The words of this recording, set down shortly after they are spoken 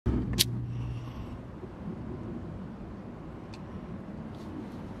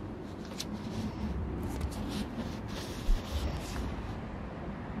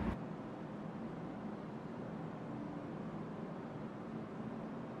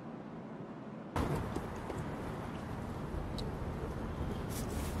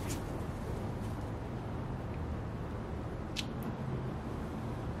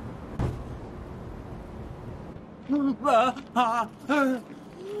Hot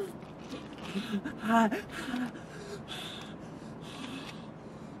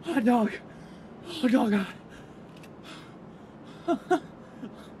dog. Hot dog.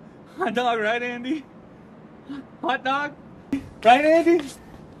 Hot dog, right, Andy? Hot dog? Right, Andy?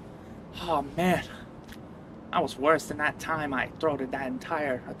 Oh, man. That was worse than that time I throated that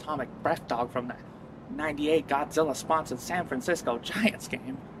entire atomic breath dog from the 98 Godzilla-sponsored San Francisco Giants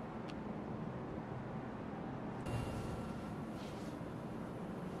game.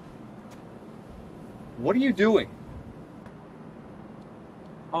 What are you doing?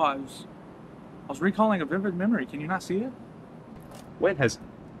 Oh, I was recalling a vivid memory. Can you not see it? When has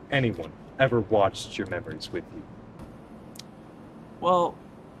anyone ever watched your memories with you? Well,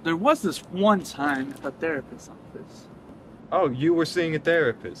 there was this one time at the therapist's office. Oh, you were seeing a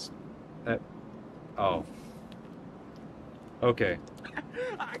therapist. Oh. Okay.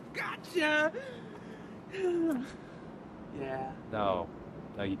 I gotcha! Yeah. No,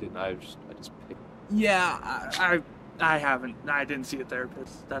 you didn't. I just picked. Yeah, I haven't. I didn't see a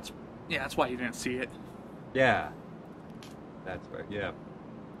therapist. That's why you didn't see it. Yeah. That's right, yeah.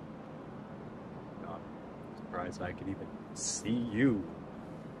 God, I'm surprised I could even see you.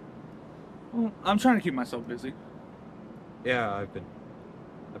 Well, I'm trying to keep myself busy. Yeah, I've been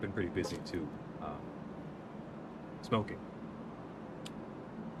pretty busy too. Smoking.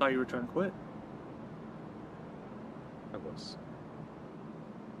 Thought you were trying to quit. I was.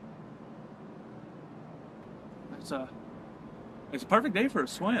 It's a perfect day for a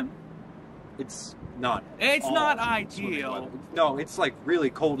swim. It's not. It's all not swimming ideal. weather. No, it's like really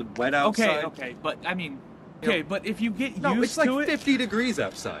cold and wet outside. Okay, but I mean, but if you get used it's like to it, 50 degrees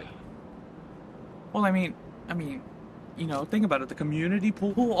outside. well, I mean, you know, think about it. The community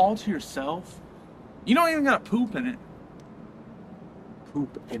pool all to yourself. You don't even gotta poop in it.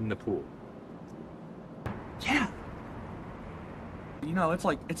 Poop in the pool. Yeah. You know, it's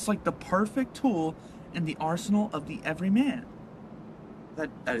like the perfect tool in the arsenal of the everyman. That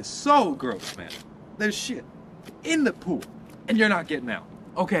is so gross, man. There's shit in the pool, and you're not getting out.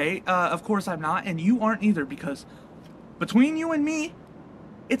 Okay, of course I'm not, and you aren't either, because between you and me,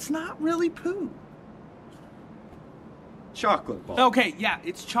 it's not really poo. Chocolate ball. Okay, yeah,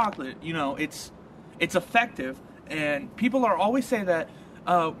 it's chocolate. You know, it's effective, and people are always say that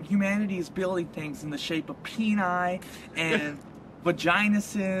humanity is building things in the shape of peni and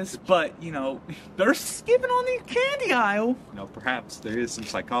vaginuses, but you know, they're skipping on the candy aisle. You know, perhaps there is some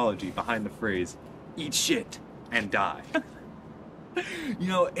psychology behind the phrase "eat shit and die." You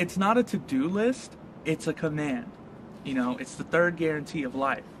know, it's not a to-do list; it's a command. You know, it's the third guarantee of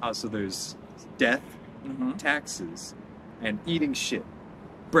life. So there's death, taxes, and eating shit.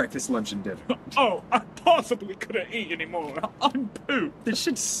 Breakfast, lunch, and dinner. Oh, I possibly couldn't eat anymore. I'm pooped. This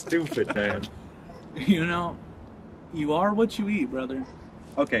shit's stupid, man. You know, you are what you eat, brother.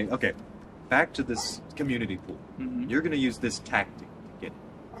 Okay. Back to this community pool. You're gonna use this tactic to get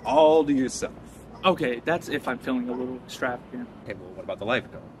all to yourself. Okay, that's if I'm feeling a little extravagant. Okay, well, what about the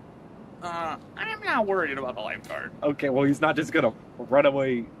lifeguard? I'm not worried about the lifeguard. Okay, well, he's not just gonna run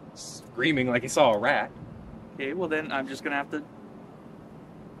away screaming like he saw a rat. Okay, well then I'm just gonna have to,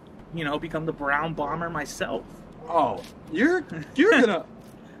 you know, become the brown bomber myself. Oh, you're gonna...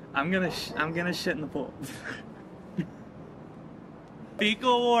 I'm gonna shit in the pool.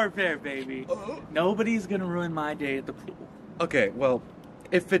 Fecal warfare, baby. Nobody's gonna ruin my day at the pool. Okay, well,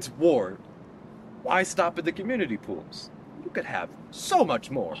 if it's war, why stop at the community pools? You could have so much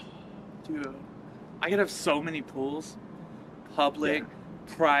more. Dude, I could have so many pools. Public,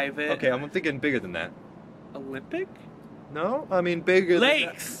 private. Okay, I'm thinking bigger than that. Olympic? No, I mean bigger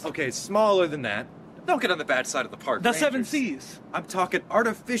Lakes. than that. Okay, smaller than that. Don't get on the bad side of the park. The rangers. 7 Seas. I'm talking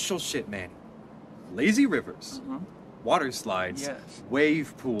artificial shit, man. Lazy rivers, water slides, Yes.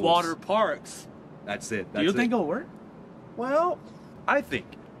 wave pools, Water parks. That's it. Do you think it'll work? Well, I think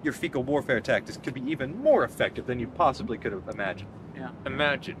your fecal warfare tactics could be even more effective than you possibly could have imagined. Yeah.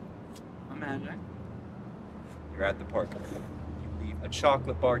 Imagine. You're at the park. You leave a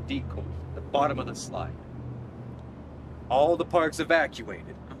chocolate bar decoy at the bottom of the slide. All the park's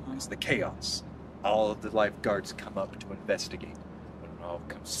evacuated. It's the chaos. All of the lifeguards come up to investigate. One all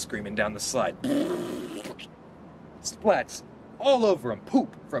comes screaming down the slide. Splats all over him.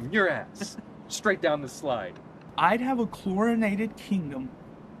 Poop from your ass. Straight down the slide. I'd have a chlorinated kingdom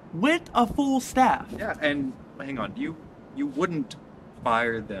with a full staff. Yeah, and hang on, you wouldn't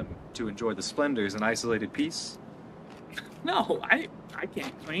fire them to enjoy the splendors in isolated peace? No, I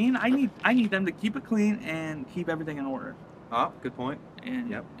can't clean. I need them to keep it clean and keep everything in order. Ah, good point.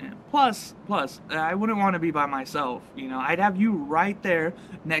 And, and plus, I wouldn't want to be by myself. You know, I'd have you right there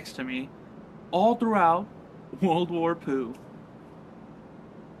next to me, all throughout, World War Poo.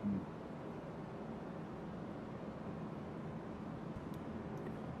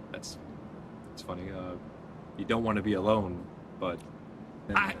 That's funny. You don't want to be alone, but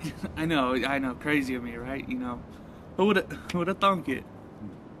I know, crazy of me, right? You know, who would have thunk it?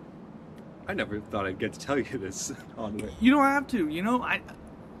 I never thought I'd get to tell you this on the way. You don't have to, you know.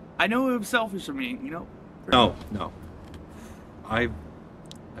 I know it was selfish of me, you know. No. I've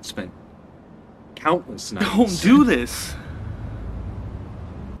spent countless nights. Don't do this.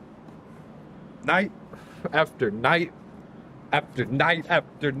 Night after night after night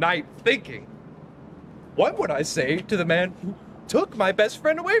after night thinking, what would I say to the man who took my best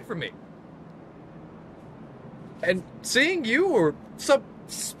friend away from me? And seeing you, or some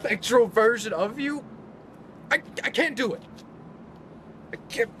spectral version of you, I can't do it. I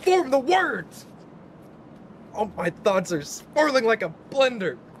can't form the words. All my thoughts are swirling like a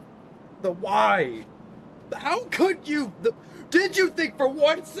blender. The why. How could you? Did you think for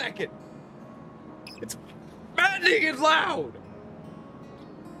 1 second? It's maddening and loud.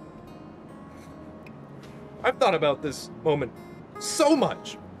 I've thought about this moment so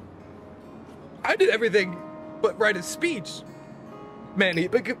much. I did everything but write a speech, Manny,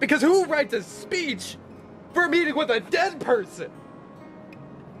 because who writes a speech for a meeting with a dead person?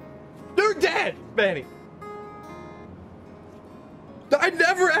 You're dead, Manny. I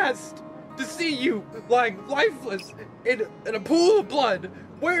never asked to see you lying lifeless in a pool of blood,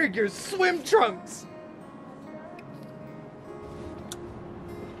 wearing your swim trunks.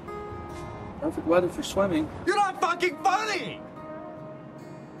 Perfect weather for swimming. You're not fucking funny!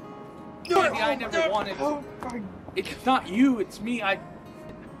 I never wanted to. It's not you, it's me.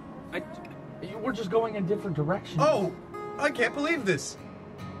 We're just going in different directions. Oh, I can't believe this.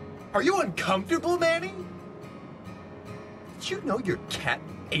 Are you uncomfortable, Manny? Did you know your cat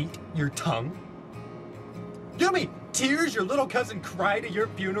ate your tongue? You know how many tears your little cousin cried at your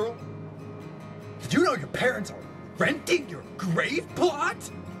funeral? Did you know your parents are renting your grave plot?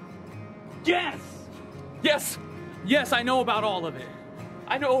 Yes, I know about all of it.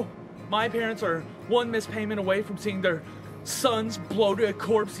 I know my parents are one missed payment away from seeing their son's bloated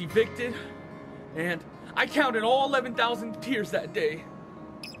corpse evicted. And I counted all 11,000 tears that day.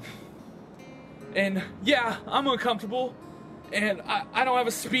 And yeah, I'm uncomfortable. And I don't have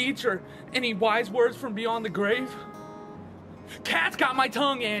a speech or any wise words from beyond the grave. Cat's got my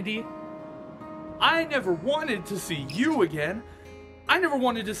tongue, Andy. I never wanted to see you again. I never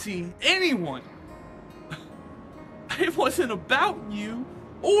wanted to see anyone. It wasn't about you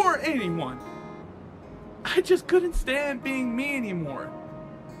or anyone. I just couldn't stand being me anymore.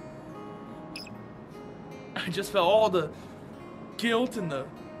 I just felt all the guilt and the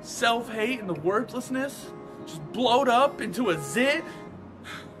self-hate and the worthlessness just blowed up into a zit,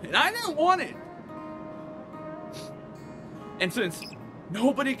 and I didn't want it. And since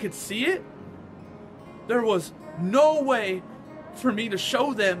nobody could see it, there was no way for me to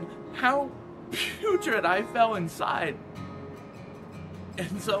show them how putrid I felt inside.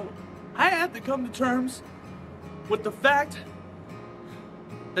 And so I had to come to terms with the fact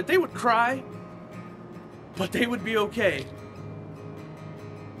that they would cry, but they would be okay.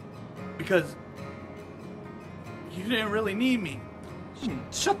 Because you didn't really need me.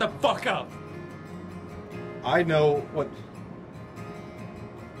 Shut the fuck up. I know what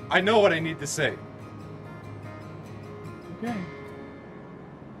I need to say. Okay.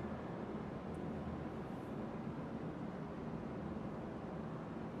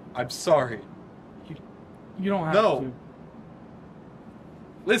 I'm sorry. You don't have No. to.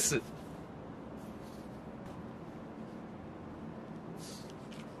 Listen.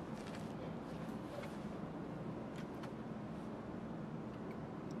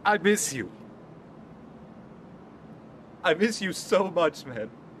 I miss you. I miss you so much,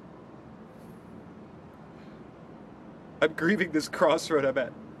 man. I'm grieving this crossroad I'm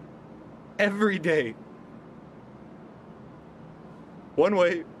at every day. One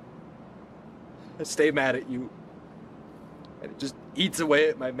way, I stay mad at you, and it just eats away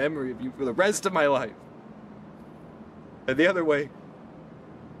at my memory of you for the rest of my life. And the other way,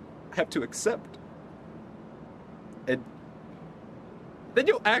 I have to accept. And then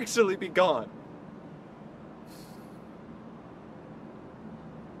you'll actually be gone.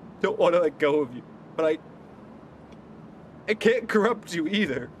 Don't want to let go of you, but I can't corrupt you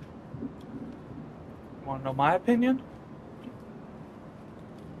either. Want to know my opinion?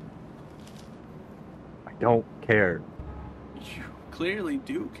 I don't care. You clearly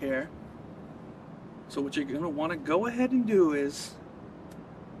do care. So what you're going to want to go ahead and do is...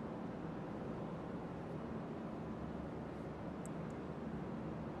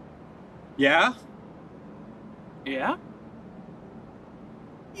 Yeah? Yeah?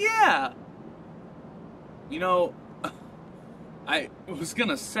 Yeah! You know, I was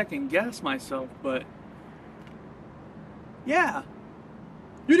gonna second guess myself, but... Yeah!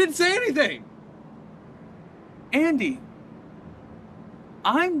 You didn't say anything! Andy,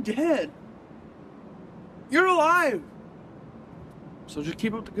 I'm dead. You're alive! So just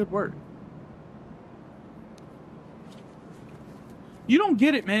keep up the good work. You don't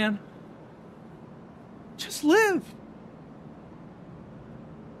get it, man. Just live.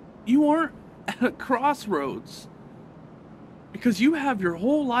 You aren't at a crossroads because you have your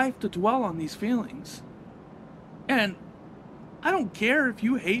whole life to dwell on these feelings. And I don't care if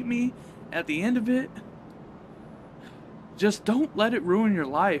you hate me at the end of it. Just don't let it ruin your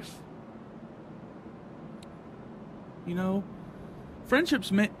life. You know,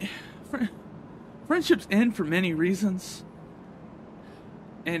 friendships end for many reasons.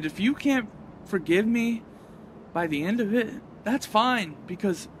 And if you can't forgive me by the end of it, that's fine,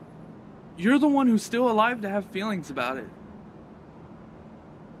 because you're the one who's still alive to have feelings about it.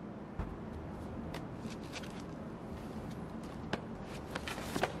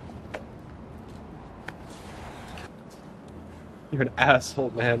 You're an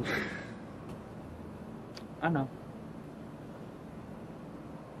asshole, man. I know.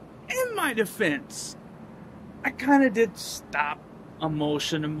 In my defense, I kind of did stop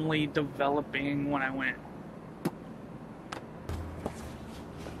emotionally developing when I went.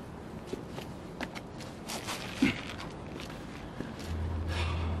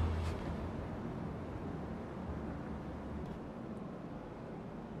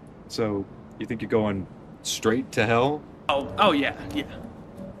 So, you think you're going straight to hell? Oh yeah.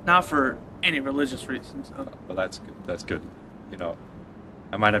 Not for any religious reasons. Well, that's good. That's good. You know,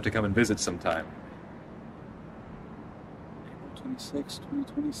 I might have to come and visit sometime. April 26,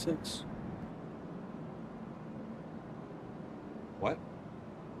 2026. What?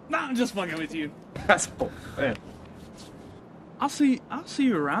 No, I'm just fucking with you. Asshole, man. I'll see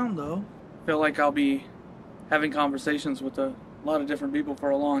you around though. Feel like I'll be having conversations with a lot of different people for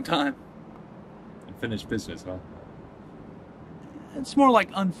a long time. Unfinished business, huh? It's more like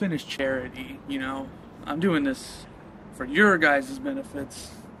unfinished charity, you know. I'm doing this for your guys'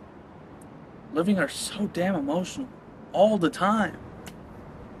 benefits. Living are so damn emotional all the time.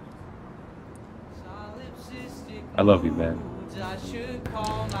 I love you, man.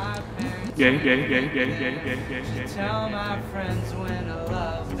 Yeah. Tell my friends when I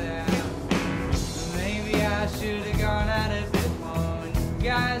love them. Maybe I should have gone out a bit more. When you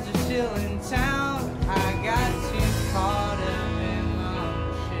guys are still in town, I got too caught up in my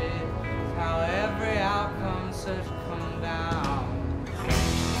own shit. How every outcome such come down.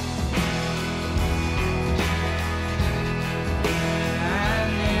 I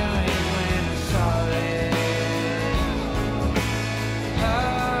knew it when I saw it.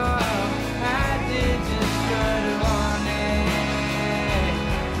 Oh, I did just what I wanted.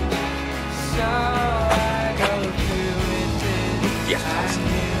 So I go through with it. Yes. I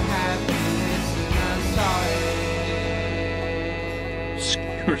knew happiness and I saw it.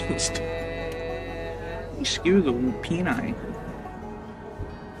 Skew the penine.